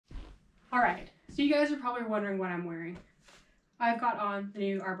Alright, so you guys are probably wondering what I'm wearing. I've got on the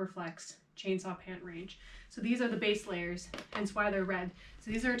new Arborflex chainsaw pant range. So these are the base layers, hence why they're red. So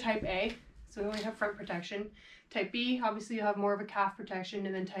these are type A, so we only have front protection. Type B, obviously you'll have more of a calf protection,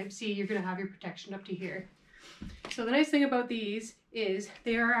 and then type C, you're going to have your protection up to here. So the nice thing about these is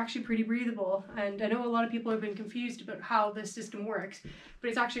they are actually pretty breathable, and I know a lot of people have been confused about how this system works, but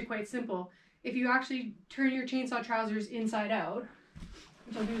it's actually quite simple. If you actually turn your chainsaw trousers inside out,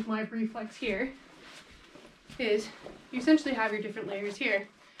 which I'll do with my Arborflex here, is you essentially have your different layers here.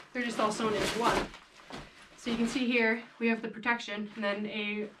 They're just all sewn into one. So you can see here we have the protection and then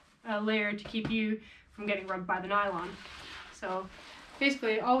a layer to keep you from getting rubbed by the nylon. So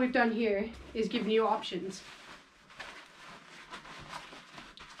basically all we've done here is given you options.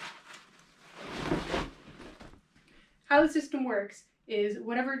 How the system works is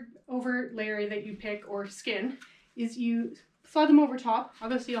whatever over layer that you pick or skin is you slide them over top.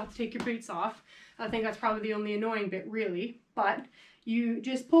 Obviously you'll have to take your boots off. I think that's probably the only annoying bit really, but you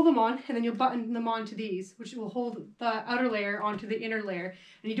just pull them on and then you'll button them onto these, which will hold the outer layer onto the inner layer,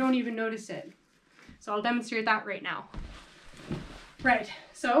 and you don't even notice it. So I'll demonstrate that right now. Right,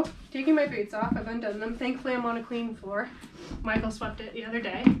 so taking my boots off, I've undone them. Thankfully I'm on a clean floor. Michael swept it the other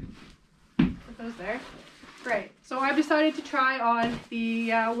day. Put those there. Right, so I've decided to try on the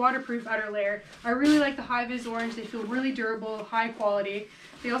waterproof outer layer. I really like the high-vis orange. They feel really durable, high quality.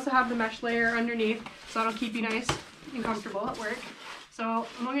 They also have the mesh layer underneath, so that'll keep you nice and comfortable at work. So what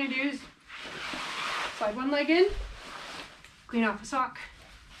I'm going to do is slide one leg in, clean off a sock,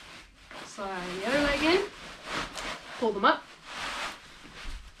 slide the other leg in, pull them up,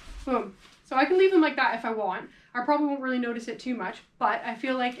 boom. So I can leave them like that if I want. I probably won't really notice it too much, but I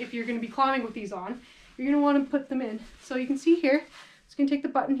feel like if you're going to be climbing with these on, you're going to want to put them in. So you can see here, I'm just going to take the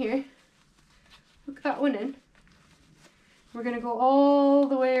button here, hook that one in. We're going to go all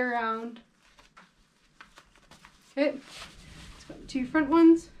the way around. Okay, it's got the two front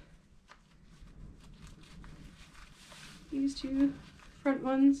ones. These two front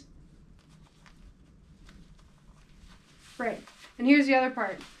ones. Right, and here's the other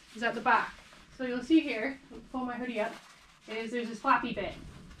part, is at the back. So you'll see here, I'll pull my hoodie up, is there's this flappy bit.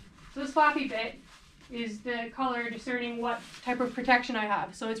 So this flappy bit is the color discerning what type of protection I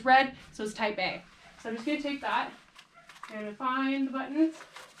have. So it's red, so it's type A. So I'm just going to take that, I'm going to find the buttons.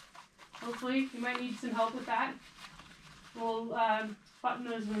 Hopefully you might need some help with that. We'll button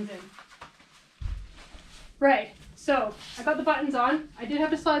those ones in. Right, so I got the buttons on. I did have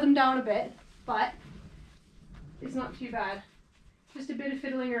to slide them down a bit, but it's not too bad. Just a bit of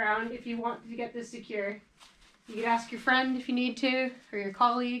fiddling around if you want to get this secure. You could ask your friend if you need to, or your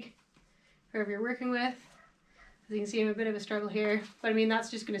colleague, whoever you're working with. As you can see, I'm a bit of a struggle here, but I mean, that's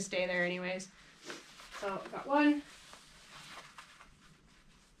just going to stay there anyways. So I've got one.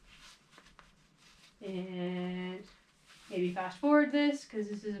 And maybe fast forward this, because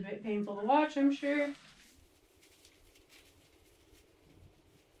this is a bit painful to watch, I'm sure.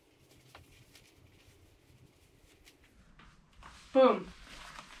 Boom.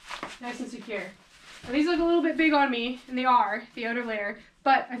 Nice and secure. Now these look a little bit big on me, and they are, the outer layer,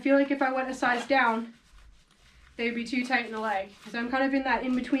 but I feel like if I went a size down, they would be too tight in the leg, because I'm kind of in that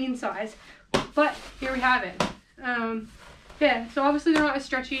in-between size. But here we have it. Yeah, so obviously they're not as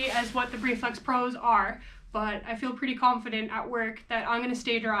stretchy as what the Arborflex Pros are, but I feel pretty confident at work that I'm going to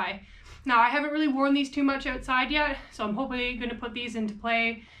stay dry. Now, I haven't really worn these too much outside yet, so I'm hopefully going to put these into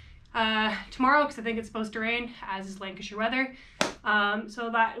play tomorrow, because I think it's supposed to rain, as is Lancashire weather. So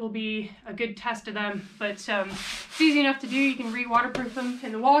that will be a good test of them, but it's easy enough to do. You can re-waterproof them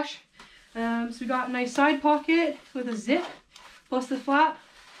in the wash. So we got a nice side pocket with a zip, plus the flap.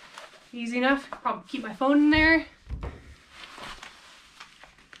 Easy enough. Probably keep my phone in there.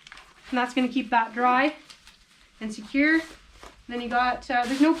 And that's going to keep that dry and secure. And then you got,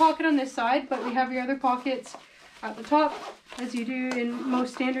 there's no pocket on this side, but we have your other pockets at the top, as you do in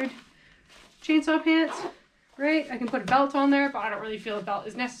most standard chainsaw pants, right? I can put a belt on there, but I don't really feel a belt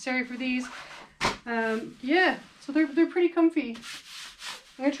is necessary for these. Yeah, so they're pretty comfy.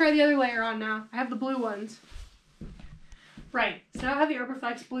 I'm going to try the other layer on now. I have the blue ones. Right, so now I have the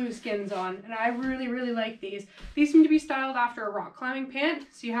Arborflex blue skins on, and I really, really like these. These seem to be styled after a rock climbing pant,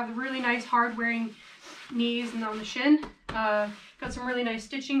 so you have the really nice hard-wearing knees and on the shin. Got some really nice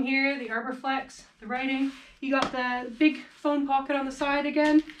stitching here, the Arborflex, the writing. You got the big phone pocket on the side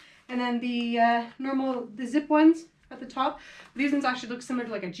again, and then the the zip ones at the top. These ones actually look similar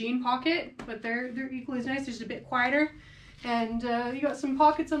to like a jean pocket, but they're equally as nice, they're just a bit quieter. And you got some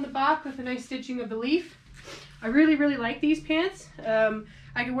pockets on the back with a nice stitching of the leaf. I really, really like these pants.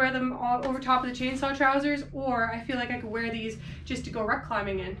 I could wear them all over top of the chainsaw trousers, or I feel like I could wear these just to go rock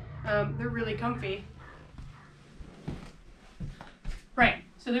climbing in. They're really comfy. Right,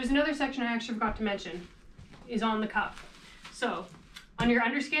 so there's another section I actually forgot to mention, is on the cuff. So on your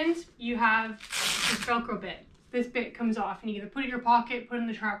underskins, you have this Velcro bit. This bit comes off and you either put it in your pocket, put it in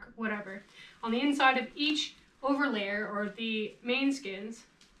the truck, whatever. On the inside of each overlayer or the main skins,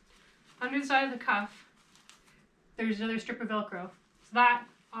 under the side of the cuff, there's another strip of Velcro. So that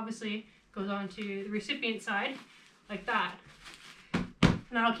obviously goes onto the recipient side like that. And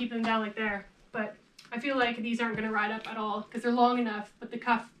that'll keep them down like there. But I feel like these aren't going to ride up at all because they're long enough, but the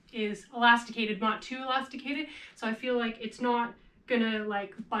cuff is elasticated, not too elasticated. So I feel like it's not going to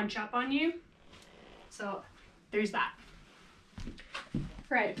like bunch up on you. So there's that.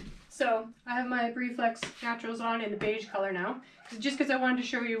 Right, so I have my Arborflex Naturals on in the beige color now, just because I wanted to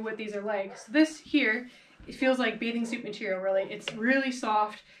show you what these are like. So this here, it feels like bathing suit material, really. It's really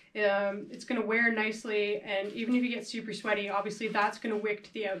soft. It's going to wear nicely, and even if you get super sweaty, obviously that's going to wick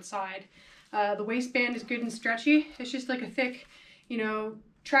to the outside. The waistband is good and stretchy. It's just like a thick, you know,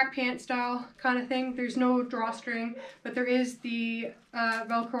 track pant style kind of thing. There's no drawstring, but there is the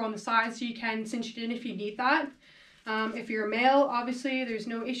Velcro on the side, so you can cinch it in if you need that. If you're a male, obviously there's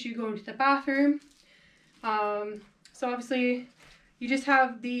no issue going to the bathroom. So obviously you just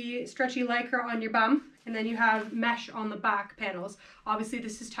have the stretchy lycra on your bum, and then you have mesh on the back panels. Obviously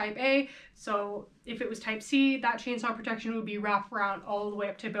this is type A, so if it was type C, that chainsaw protection would be wrapped around all the way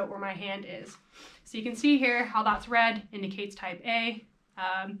up to about where my hand is. So you can see here how that's red indicates type A.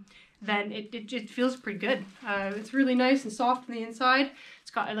 Then it just feels pretty good. It's really nice and soft on the inside.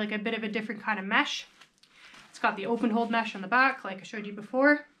 It's got like a bit of a different kind of mesh. It's got the open hold mesh on the back like I showed you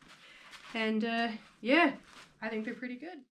before. And yeah, I think they're pretty good.